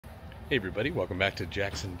Hey everybody, welcome back to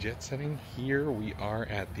Jackson Jet Setting. Here we are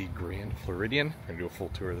at the Grand Floridian. We're going to do a full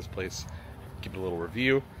tour of this place, give it a little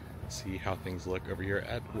review, see how things look over here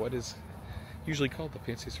at what is usually called the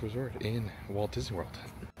fanciest resort in Walt Disney World.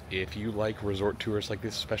 If you like resort tours like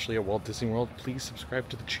this, especially at Walt Disney World, please subscribe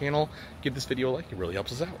to the channel, give this video a like, it really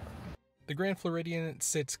helps us out. The Grand Floridian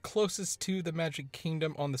sits closest to the Magic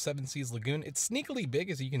Kingdom on the Seven Seas Lagoon. It's sneakily big,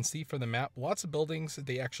 as you can see from the map. Lots of buildings.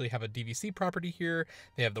 They actually have a DVC property here.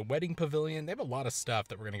 They have the wedding pavilion. They have a lot of stuff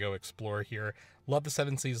that we're going to go explore here. Love the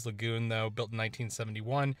Seven Seas Lagoon, though, built in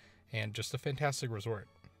 1971, and just a fantastic resort.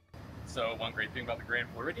 So one great thing about the Grand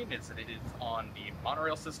Floridian is that it is on the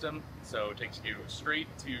monorail system, so it takes you straight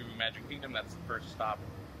to Magic Kingdom. That's the first stop.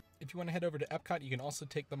 If you want to head over to Epcot, you can also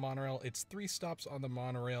take the monorail. It's 3 stops on the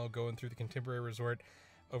monorail going through the Contemporary Resort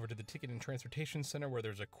over to the Ticket and Transportation Center, where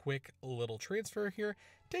there's a quick little transfer here.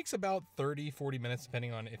 Takes about 30-40 minutes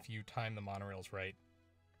depending on if you time the monorails right.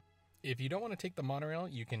 If you don't want to take the monorail,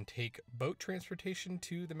 you can take boat transportation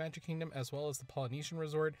to the Magic Kingdom as well as the Polynesian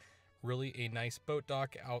Resort. Really a nice boat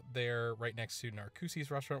dock out there right next to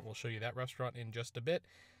Narcoosee's restaurant. We'll show you that restaurant in just a bit.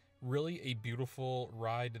 Really a beautiful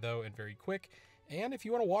ride though, and very quick. And if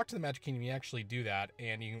you want to walk to the Magic Kingdom, you actually do that,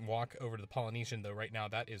 and you can walk over to the Polynesian, though right now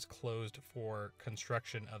that is closed for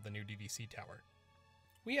construction of the new DVC tower.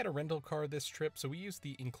 We had a rental car this trip, so we used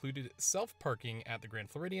the included self-parking at the Grand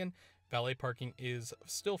Floridian. Valet parking is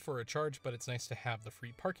still for a charge, but it's nice to have the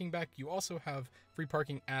free parking back. You also have free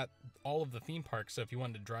parking at all of the theme parks, so if you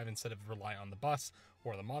wanted to drive instead of rely on the bus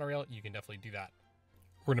or the monorail, you can definitely do that.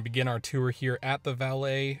 We're going to begin our tour here at the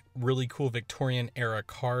Valet. Really cool Victorian era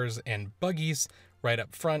cars and buggies right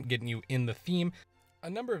up front, getting you in the theme. A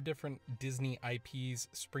number of different Disney IPs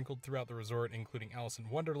sprinkled throughout the resort, including Alice in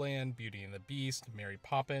Wonderland, Beauty and the Beast, Mary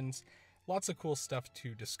Poppins. Lots of cool stuff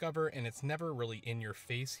to discover, and it's never really in your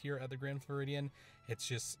face here at the Grand Floridian. It's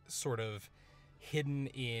just sort of hidden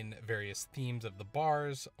in various themes of the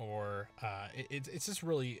bars, or it's just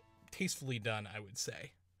really tastefully done, I would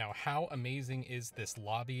say. Now, how amazing is this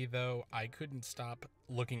lobby, though? I couldn't stop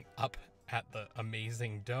looking up at the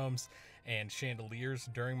amazing domes and chandeliers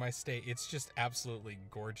during my stay. It's just absolutely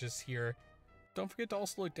gorgeous here. Don't forget to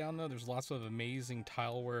also look down, though. There's lots of amazing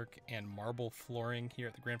tile work and marble flooring here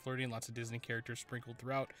at the Grand Floridian. Lots of Disney characters sprinkled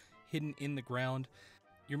throughout, hidden in the ground.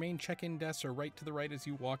 Your main check-in desks are right to the right as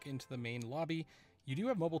you walk into the main lobby. You do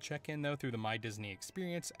have mobile check-in, though, through the My Disney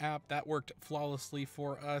Experience app. That worked flawlessly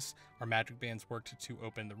for us. Our magic bands worked to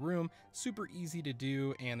open the room. Super easy to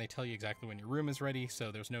do, and they tell you exactly when your room is ready,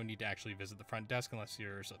 so there's no need to actually visit the front desk unless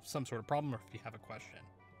there's some sort of problem or if you have a question.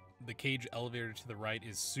 The cage elevator to the right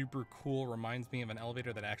is super cool. Reminds me of an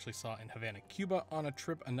elevator that I actually saw in Havana, Cuba on a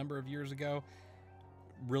trip a number of years ago.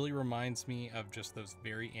 Really reminds me of just those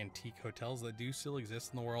very antique hotels that do still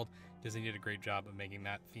exist in the world. Disney did a great job of making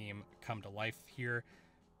that theme come to life here.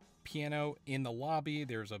 Piano in the lobby.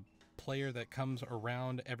 There's a player that comes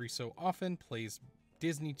around every so often, plays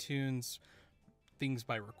Disney tunes, things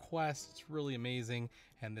by request. It's really amazing.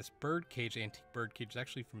 And this bird cage, antique bird cage, is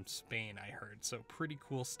actually from Spain, I heard. So pretty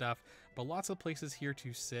cool stuff. But lots of places here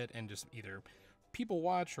to sit and just either people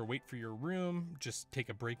watch or wait for your room, just take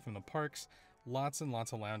a break from the parks. Lots and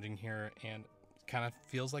lots of lounging here, and kind of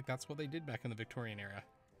feels like that's what they did back in the Victorian era.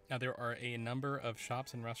 Now, there are a number of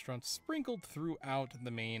shops and restaurants sprinkled throughout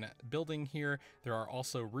the main building here. There are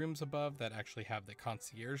also rooms above that actually have the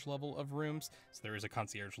concierge level of rooms. So there is a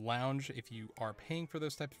concierge lounge if you are paying for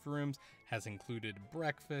those types of rooms. Has included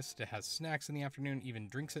breakfast, it has snacks in the afternoon, even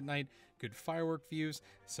drinks at night, good firework views.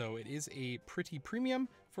 So it is a pretty premium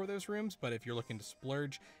for those rooms, but if you're looking to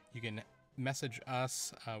splurge, you can message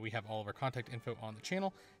us. We have all of our contact info on the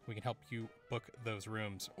channel. We can help you book those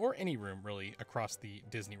rooms, or any room really, across the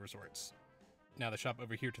Disney resorts. Now, the shop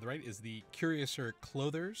over here to the right is the Curiouser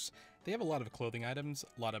Clothers. They have a lot of clothing items,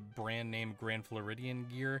 a lot of brand name Grand Floridian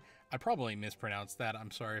gear. I probably mispronounced that. I'm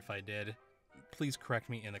sorry if I did. Please correct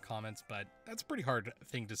me in the comments, but that's a pretty hard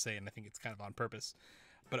thing to say, and I think it's kind of on purpose.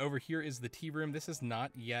 But over here is the tea room. This is not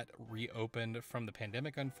yet reopened from the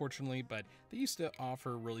pandemic, unfortunately, but they used to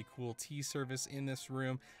offer really cool tea service in this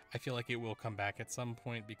room. I feel like it will come back at some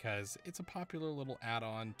point because it's a popular little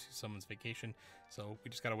add-on to someone's vacation. So we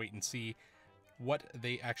just got to wait and see what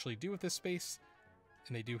they actually do with this space.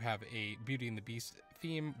 And they do have a Beauty and the Beast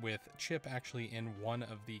theme with Chip actually in one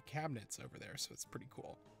of the cabinets over there. So it's pretty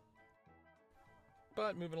cool.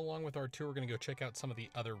 But moving along with our tour, we're going to go check out some of the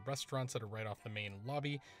other restaurants that are right off the main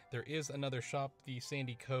lobby. There is another shop, the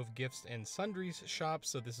Sandy Cove Gifts and Sundries shop.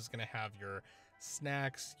 So this is going to have your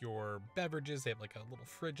snacks, your beverages. They have like a little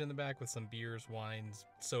fridge in the back with some beers, wines,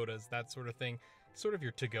 sodas, that sort of thing. Sort of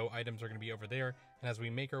your to-go items are going to be over there. And as we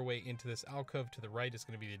make our way into this alcove, to the right is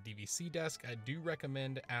going to be the DVC desk. I do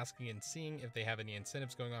recommend asking and seeing if they have any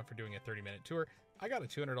incentives going on for doing a 30-minute tour. I got a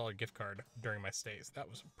 $200 gift card during my stays. That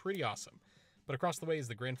was pretty awesome. But across the way is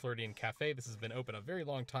the Grand Floridian Cafe. This has been open a very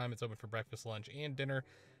long time. It's open for breakfast, lunch, and dinner.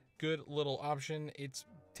 Good little option. It's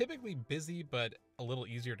typically busy, but a little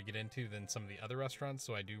easier to get into than some of the other restaurants,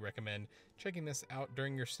 so I do recommend checking this out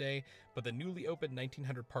during your stay. But the newly opened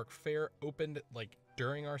 1900 Park Fair opened like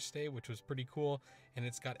during our stay, which was pretty cool, and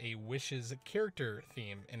it's got a Wishes character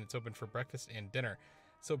theme, and it's open for breakfast and dinner.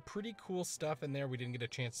 So pretty cool stuff in there. We didn't get a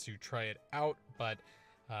chance to try it out, but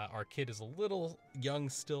our kid is a little young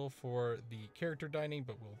still for the character dining,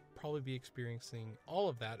 but we'll probably be experiencing all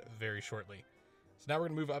of that very shortly. So now we're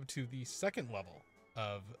going to move up to the second level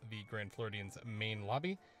of the Grand Floridian's main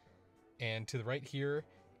lobby. And to the right here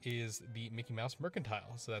is the Mickey Mouse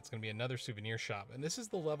Mercantile. So that's going to be another souvenir shop. And this is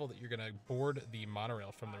the level that you're going to board the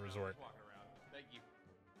monorail from the resort. Thank you.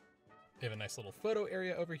 They have a nice little photo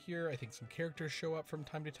area over here. I think some characters show up from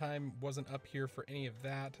time to time. Wasn't up here for any of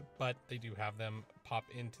that, but they do have them pop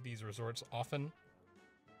into these resorts often.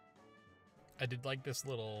 I did like this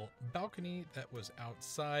little balcony that was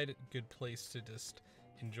outside. Good place to just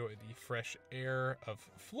enjoy the fresh air of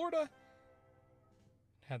Florida.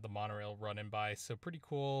 Had the monorail running by, so pretty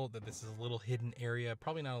cool that this is a little hidden area.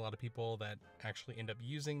 Probably not a lot of people that actually end up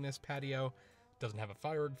using this patio. Doesn't have a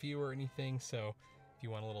firework view or anything, so if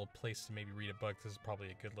you want a little place to maybe read a book, this is probably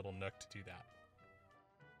a good little nook to do that.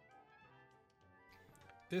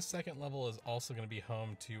 This second level is also going to be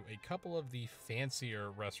home to a couple of the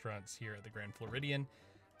fancier restaurants here at the Grand Floridian.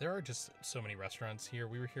 There are just so many restaurants here.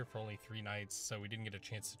 We were here for only 3 nights, so we didn't get a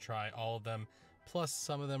chance to try all of them. Plus,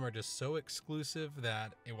 some of them are just so exclusive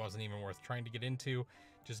that it wasn't even worth trying to get into,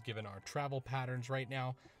 just given our travel patterns right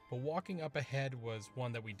now. But walking up ahead was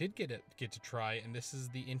one that we did get to try, and this is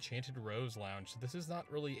the Enchanted Rose Lounge. So this is not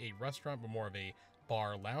really a restaurant, but more of a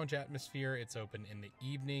bar lounge atmosphere. It's open in the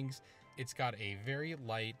evenings. It's got a very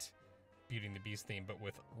light Beauty and the Beast theme, but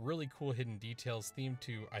with really cool hidden details themed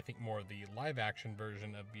to, I think, more of the live action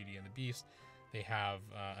version of Beauty and the Beast. They have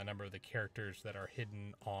a number of the characters that are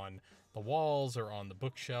hidden on the walls or on the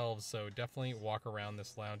bookshelves, so definitely walk around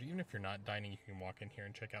this lounge. Even if you're not dining, you can walk in here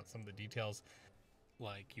and check out some of the details.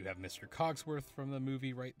 Like you have Mr. Cogsworth from the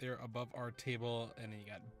movie right there above our table, and then you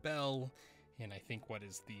got Belle, and I think what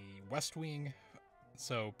is the West Wing.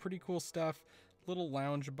 So pretty cool stuff. Little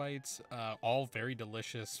lounge bites, all very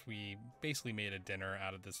delicious. We basically made a dinner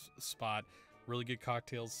out of this spot. Really good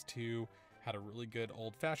cocktails too. Had a really good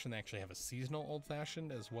old-fashioned. They actually have a seasonal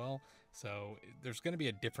old-fashioned as well. So there's going to be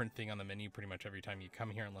a different thing on the menu pretty much every time you come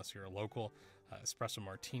here unless you're a local. Espresso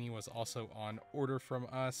Martini was also on order from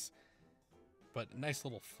us. But nice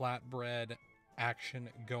little flatbread action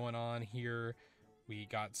going on here. We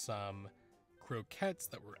got some croquettes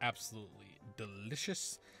that were absolutely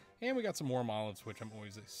delicious. And we got some warm olives, which I'm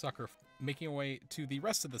always a sucker. Making our way to the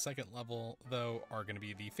rest of the second level, though, are going to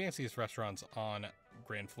be the fanciest restaurants on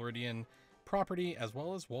Grand Floridian property, as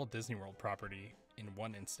well as Walt Disney World property in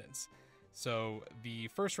one instance. So the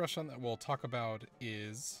first restaurant that we'll talk about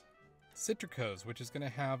is Citrico's, which is going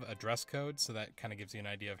to have a dress code, so that kind of gives you an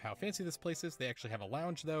idea of how fancy this place is. They actually have a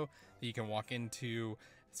lounge, though, that you can walk into,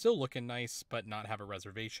 still looking nice, but not have a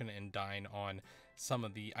reservation, and dine on some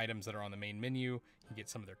of the items that are on the main menu. You can get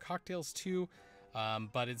some of their cocktails, too,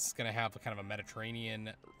 but it's going to have a kind of a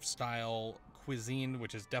Mediterranean-style cuisine,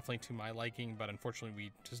 which is definitely to my liking, but unfortunately,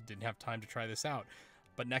 we just didn't have time to try this out.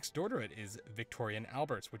 But next door to it is Victoria and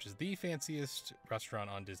Albert's, which is the fanciest restaurant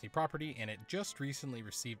on Disney property, and it just recently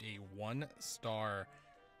received a 1-star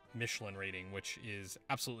Michelin rating, which is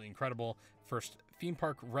absolutely incredible. First theme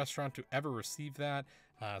park restaurant to ever receive that,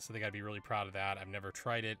 so they got to be really proud of that. I've never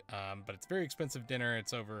tried it, but it's very expensive dinner.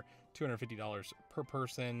 It's over $250 per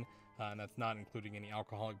person, and that's not including any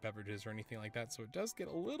alcoholic beverages or anything like that, so it does get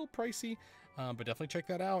a little pricey, but definitely check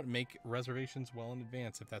that out. Make reservations well in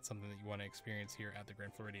advance if that's something that you want to experience here at the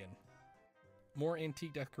Grand Floridian. More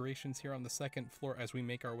antique decorations here on the second floor as we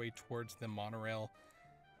make our way towards the monorail.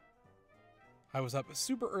 I was up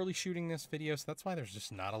super early shooting this video, so that's why there's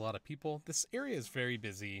just not a lot of people. This area is very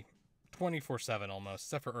busy, 24/7 almost,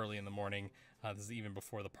 except for early in the morning. This is even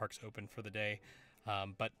before the parks open for the day.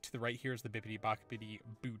 But to the right here is the Bippity Boppity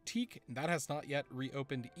Boutique. That has not yet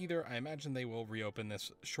reopened either. I imagine they will reopen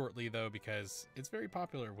this shortly, though, because it's very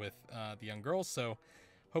popular with the young girls, so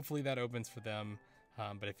hopefully that opens for them.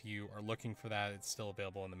 But if you are looking for that, it's still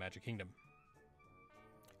available in the Magic Kingdom.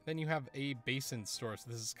 Then you have a basin store. So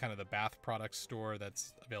this is kind of the bath products store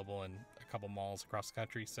that's available in a couple malls across the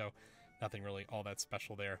country. So nothing really all that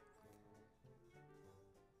special there.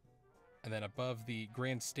 And then above the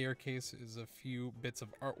grand staircase is a few bits of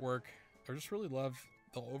artwork. I just really love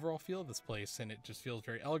the overall feel of this place, and it just feels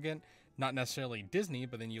very elegant. Not necessarily Disney,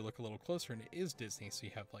 but then you look a little closer and it is Disney. So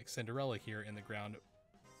you have like Cinderella here in the ground,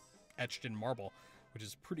 etched in marble, which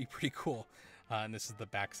is pretty cool. And this is the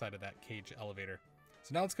back side of that cage elevator.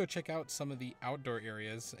 So now let's go check out some of the outdoor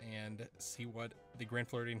areas and see what the Grand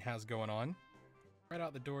Floridian has going on. Right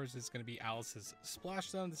out the doors is going to be Alice's Splash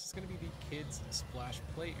Zone. This is going to be the kids' splash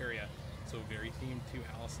play area. So very themed to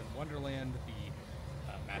Alice in Wonderland. The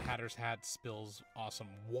Mad Hatter's hat spills awesome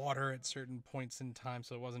water at certain points in time,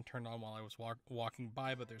 so it wasn't turned on while I was walking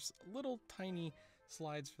by, but there's little tiny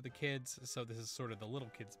slides for the kids. So this is sort of the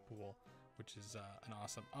little kids pool, which is an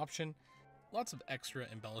awesome option. Lots of extra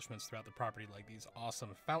embellishments throughout the property, like these awesome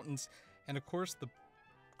fountains. And of course, the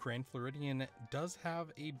Grand Floridian does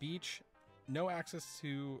have a beach. No access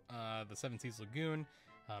to the Seven Seas Lagoon.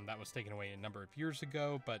 That was taken away a number of years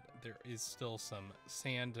ago, but there is still some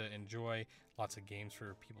sand to enjoy. Lots of games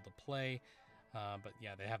for people to play. But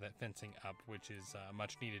yeah, they have that fencing up, which is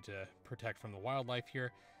much needed to protect from the wildlife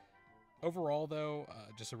here. Overall, though,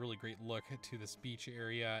 just a really great look to this beach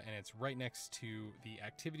area, and it's right next to the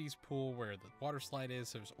activities pool where the water slide is.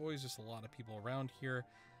 So there's always just a lot of people around here.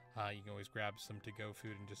 You can always grab some to-go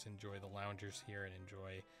food and just enjoy the loungers here and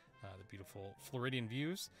enjoy the beautiful Floridian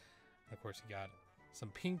views. And of course, you got some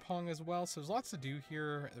ping pong as well. So there's lots to do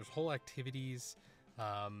here. There's whole activities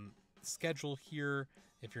schedule here.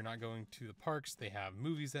 If you're not going to the parks, they have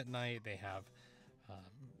movies at night. They have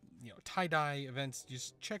tie-dye events.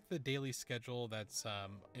 Just check the daily schedule that's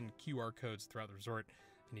in QR codes throughout the resort,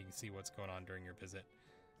 and you can see what's going on during your visit.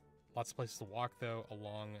 Lots of places to walk, though,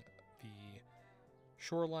 along the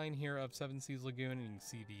shoreline here of Seven Seas Lagoon, and you can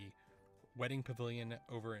see the wedding pavilion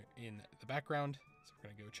over in the background. So we're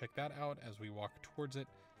going to go check that out as we walk towards it.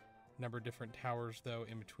 A number of different towers, though,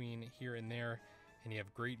 in between here and there. And you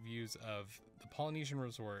have great views of the Polynesian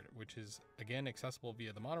Resort, which is, again, accessible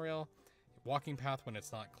via the monorail, walking path when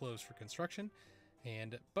it's not closed for construction,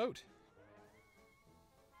 and boat.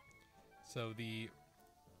 So the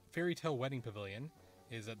Fairy Tale Wedding Pavilion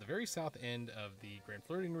is at the very south end of the Grand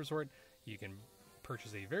Floridian Resort. You can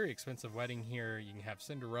purchase a very expensive wedding here. You can have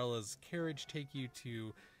Cinderella's carriage take you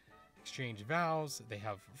to exchange vows. They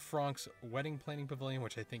have Frank's Wedding Planning Pavilion,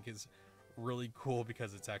 which I think is really cool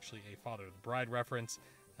because it's actually a Father of the Bride reference.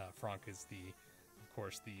 Frank is of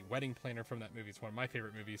course, the wedding planner from that movie. It's one of my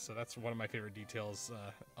favorite movies, so that's one of my favorite details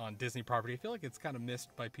on Disney property. I feel like it's kind of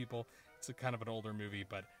missed by people. It's a kind of an older movie,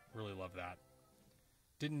 but really love that.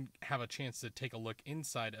 Didn't have a chance to take a look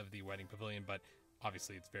inside of the wedding pavilion, but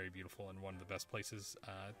obviously it's very beautiful and one of the best places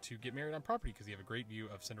to get married on property because you have a great view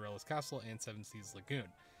of Cinderella's castle and Seven Seas Lagoon.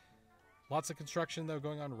 Lots of construction, though,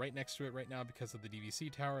 going on right next to it right now because of the DVC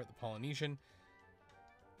tower at the Polynesian.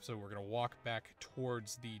 So we're going to walk back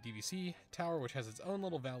towards the DVC tower, which has its own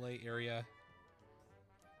little valet area.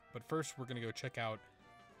 But first, we're going to go check out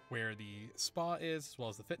where the spa is, as well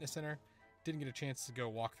as the fitness center. Didn't get a chance to go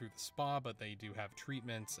walk through the spa, but they do have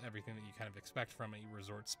treatments, everything that you kind of expect from a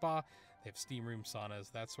resort spa. They have steam room,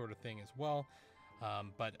 saunas, that sort of thing as well.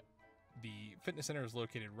 But the fitness center is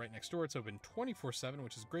located right next door. It's open 24/7,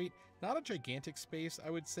 which is great. Not a gigantic space, I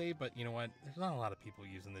would say, but you know what? There's not a lot of people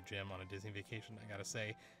using the gym on a Disney vacation, I gotta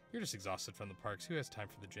say. You're just exhausted from the parks. Who has time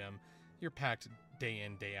for the gym? You're packed day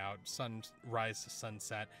in, day out, sunrise to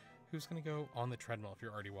sunset. Who's gonna go on the treadmill if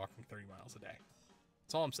you're already walking 30 miles a day?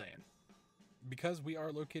 That's all I'm saying. Because we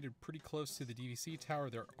are located pretty close to the DVC tower,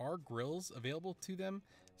 there are grills available to them.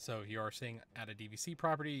 So if you are staying at a DVC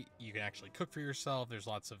property, you can actually cook for yourself. There's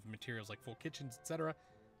lots of materials like full kitchens, etc.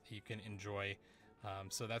 that you can enjoy.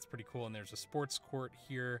 So that's pretty cool. And there's a sports court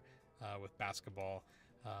here with basketball,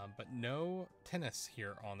 but no tennis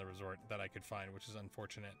here on the resort that I could find, which is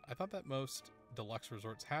unfortunate. I thought that most deluxe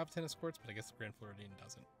resorts have tennis courts, but I guess the Grand Floridian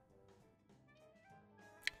doesn't.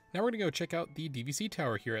 Now we're going to go check out the DVC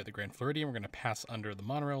tower here at the Grand Floridian. We're going to pass under the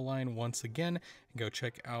monorail line once again and go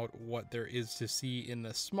check out what there is to see in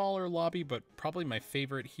the smaller lobby, but probably my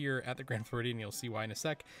favorite here at the Grand Floridian. You'll see why in a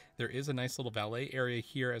sec. There is a nice little valet area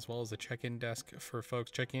here, as well as a check-in desk for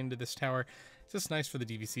folks checking into this tower. It's just nice for the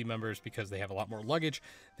DVC members because they have a lot more luggage.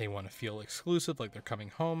 They want to feel exclusive, like they're coming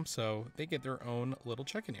home, so they get their own little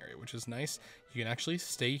check-in area, which is nice. You can actually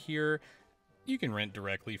stay here. You can rent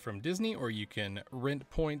directly from Disney, or you can rent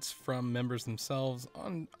points from members themselves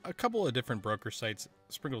on a couple of different broker sites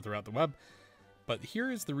sprinkled throughout the web. But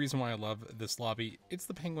here is the reason why I love this lobby. It's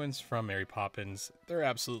the penguins from Mary Poppins. They're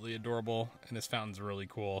absolutely adorable, and this fountain's really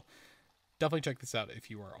cool. Definitely check this out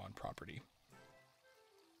if you are on property.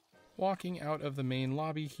 walking out of the main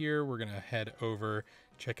lobby here, we're going to head over,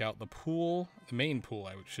 check out the pool, the main pool,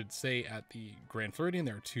 I should say, at the Grand Floridian.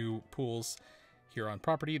 There are two pools here on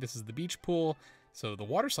property. This is the beach pool. So the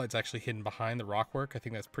water slide's actually hidden behind the rockwork. I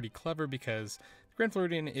think that's pretty clever because the Grand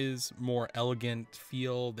Floridian is more elegant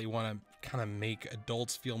feel. They want to kind of make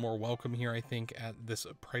adults feel more welcome here, I think, at this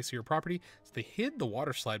pricier property. So they hid the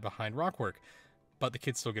water slide behind rockwork, but the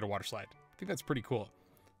kids still get a water slide. I think that's pretty cool.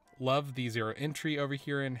 Love the zero entry over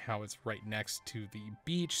here and how it's right next to the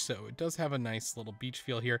beach. So it does have a nice little beach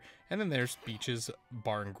feel here. And then there's Beaches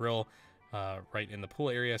Bar and Grill right in the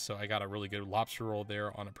pool area. So I got a really good lobster roll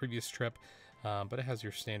there on a previous trip. But it has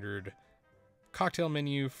your standard cocktail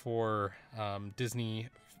menu for Disney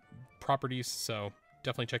properties. So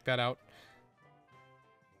definitely check that out.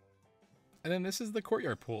 And then this is the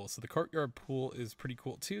Courtyard Pool. So the Courtyard Pool is pretty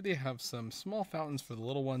cool too. They have some small fountains for the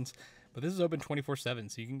little ones. But this is open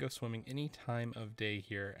 24/7, so you can go swimming any time of day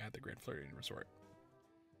here at the Grand Floridian Resort.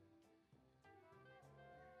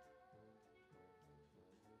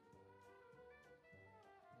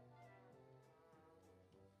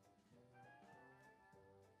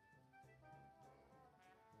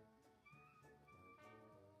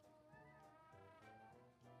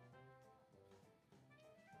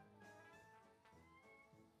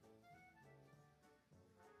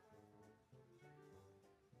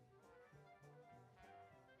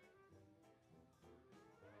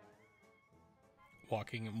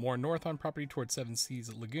 Walking more north on property towards Seven Seas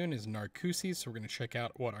Lagoon is Narcoosee, so we're going to check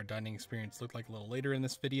out what our dining experience looked like a little later in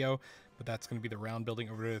this video, but that's going to be the round building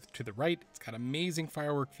over to the right. It's got amazing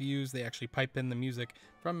firework views. They actually pipe in the music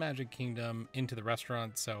from Magic Kingdom into the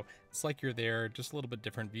restaurant, so it's like you're there, just a little bit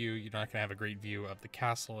different view. You're not going to have a great view of the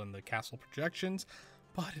castle and the castle projections,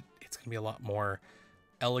 but it's going to be a lot more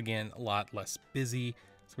elegant, a lot less busy.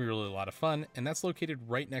 It's going to be really a lot of fun, and that's located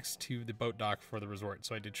right next to the boat dock for the resort,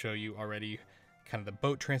 so I did show you already kind of the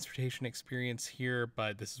boat transportation experience here,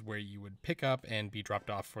 but this is where you would pick up and be dropped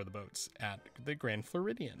off for the boats at the Grand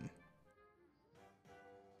Floridian.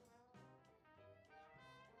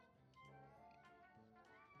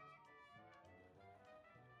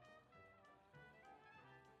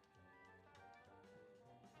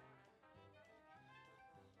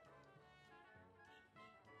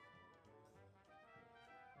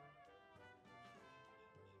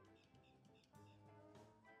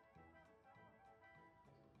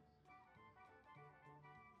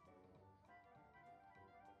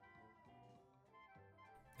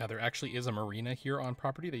 Now there actually is a marina here on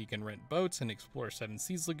property that you can rent boats and explore Seven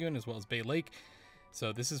Seas Lagoon as well as Bay Lake.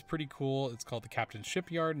 So this is pretty cool. It's called the Captain's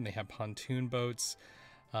Shipyard and they have pontoon boats.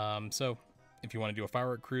 So if you want to do a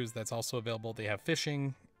firework cruise, that's also available. They have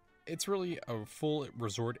fishing. It's really a full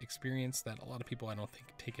resort experience that a lot of people I don't think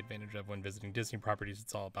take advantage of when visiting Disney properties.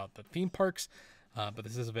 It's all about the theme parks, but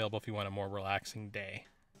this is available if you want a more relaxing day.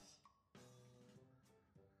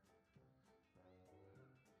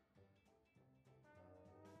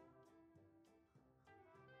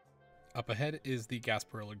 Up ahead is the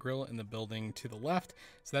Gasparilla Grill in the building to the left.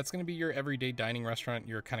 So that's going to be your everyday dining restaurant,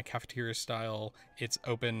 your kind of cafeteria style. It's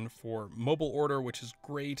open for mobile order, which is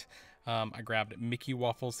great. I grabbed Mickey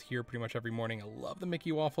waffles here pretty much every morning. I love the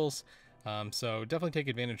Mickey waffles. So definitely take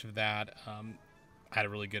advantage of that. I had a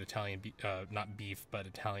really good Italian, not beef, but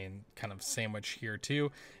Italian kind of sandwich here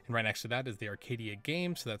too. And right next to that is the Arcadia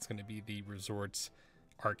game. So that's going to be the resort's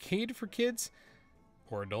arcade for kids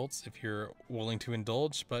or adults if you're willing to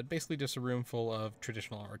indulge, but basically just a room full of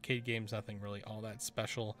traditional arcade games, nothing really all that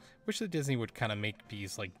special. Wish that Disney would kind of make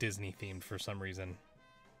these like Disney themed for some reason.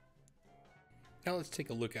 Now let's take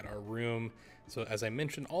a look at our room. So as I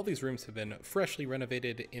mentioned, all these rooms have been freshly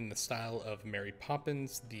renovated in the style of Mary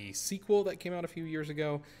Poppins, the sequel that came out a few years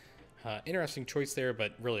ago. Interesting choice there,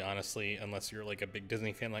 but really honestly, unless you're like a big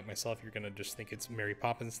Disney fan like myself, you're gonna just think it's Mary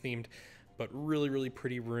Poppins themed. But really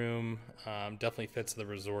pretty room. Definitely fits the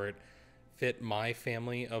resort. Fit my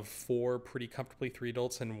family of 4 pretty comfortably, 3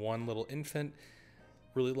 adults and 1 little infant.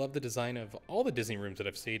 Really love the design of all the Disney rooms that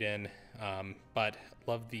I've stayed in, but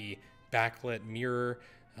love the backlit mirror.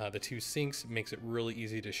 The 2 sinks makes it really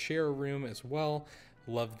easy to share a room as well.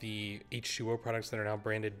 Love the H2O products that are now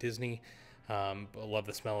branded Disney. Love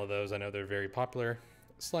the smell of those. I know they're very popular.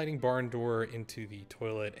 Sliding barn door into the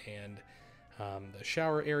toilet and the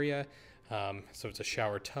shower area. So it's a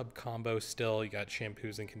shower tub combo still. You got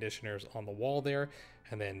shampoos and conditioners on the wall there,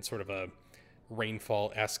 and then sort of a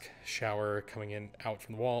rainfall-esque shower coming in out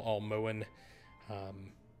from the wall, all Moen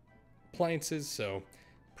appliances. So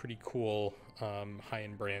pretty cool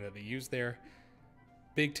high-end brand that they use there.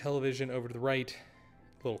 Big television over to the right,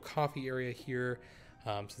 little coffee area here.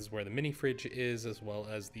 This is where the mini fridge is, as well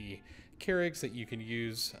as the Keurigs that you can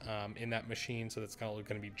use in that machine. So that's going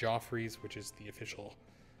to be Joffrey's, which is the official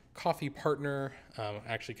coffee partner.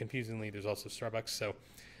 Actually, confusingly, there's also Starbucks. So,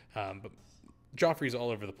 but Joffrey's all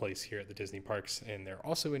over the place here at the Disney parks, and they're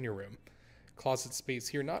also in your room. Closet space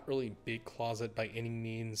here, not really big closet by any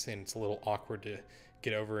means, and it's a little awkward to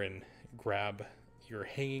get over and grab your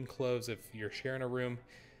hanging clothes if you're sharing a room.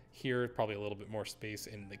 Here, probably a little bit more space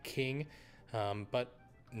in the King, but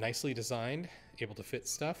nicely designed, able to fit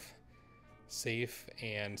stuff. Safe,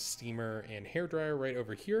 and steamer and hairdryer right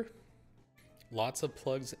over here. Lots of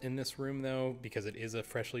plugs in this room though, because it is a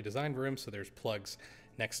freshly designed room, so there's plugs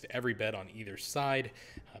next to every bed on either side.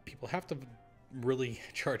 People have to really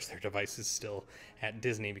charge their devices still at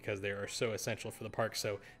Disney because they are so essential for the park,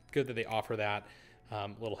 so good that they offer that.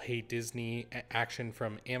 Little Hey Disney action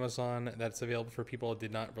from Amazon that's available for people.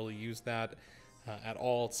 Did not really use that at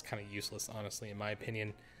all. It's kind of useless, honestly, in my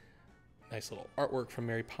opinion. Nice little artwork from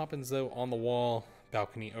Mary Poppins though on the wall.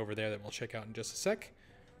 Balcony over there that we'll check out in just a sec.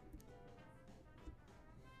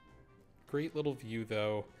 Great little view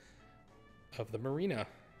though of the Marina,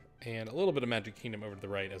 and a little bit of Magic Kingdom over to the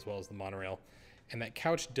right, as well as the monorail. And that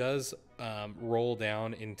couch does roll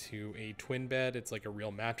down into a twin bed. It's like a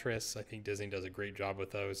real mattress. I think Disney does a great job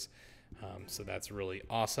with those. So that's really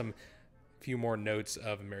awesome. A few more notes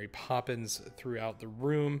of Mary Poppins throughout the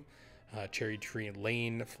room. Cherry tree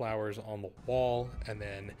lane flowers on the wall, and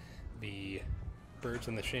then the birds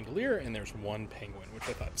in the chandelier, and there's one penguin, which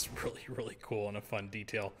I thought was really, really cool and a fun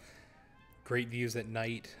detail. Great views at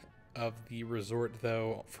night of the resort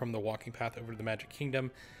though, from the walking path over to the Magic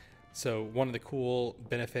Kingdom. So one of the cool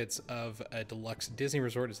benefits of a deluxe Disney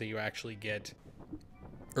resort is that you actually get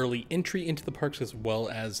early entry into the parks, as well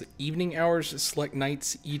as evening hours, select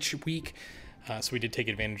nights each week. So we did take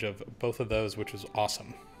advantage of both of those, which was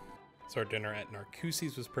awesome. So our dinner at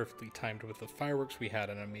Narcoosee's was perfectly timed with the fireworks. We had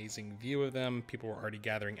an amazing view of them. People were already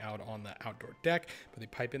gathering out on the outdoor deck, but they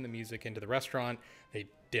pipe in the music into the restaurant. They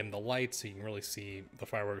dim the lights so you can really see the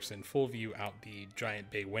fireworks in full view out the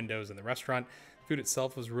giant bay windows in the restaurant. Food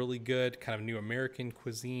itself was really good, kind of new American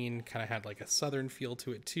cuisine, kind of had like a southern feel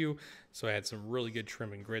to it too. So I had some really good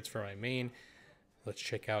shrimp and grits for my main. Let's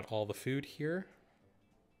check out all the food here.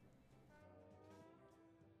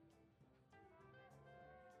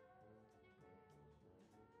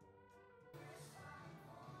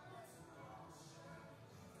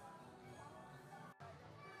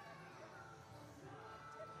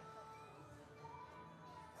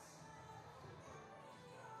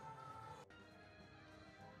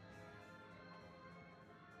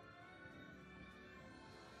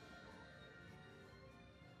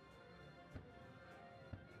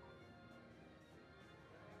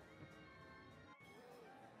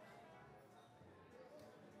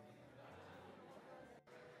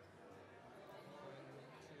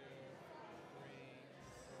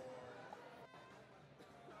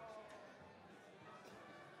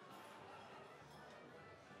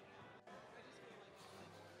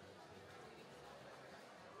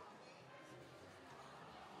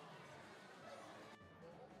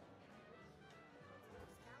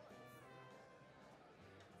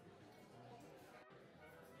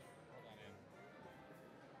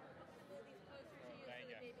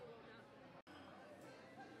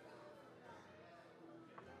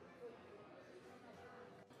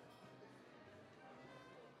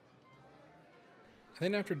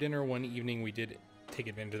 Then after dinner one evening, we did take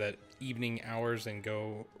advantage of that evening hours and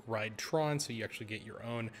go ride Tron. So you actually get your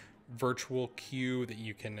own virtual queue that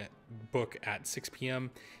you can book at 6 p.m.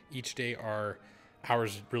 Each day our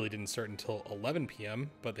hours really didn't start until 11 p.m.,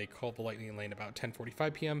 but they called the Lightning Lane about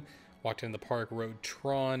 10:45 p.m. Walked in the park, rode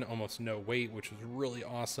Tron, almost no wait, which was really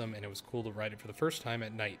awesome, and it was cool to ride it for the first time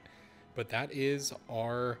at night. But that is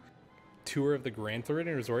our tour of the Grand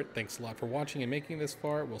Floridian Resort. Thanks a lot for watching and making it this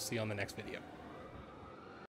far. We'll see you on the next video.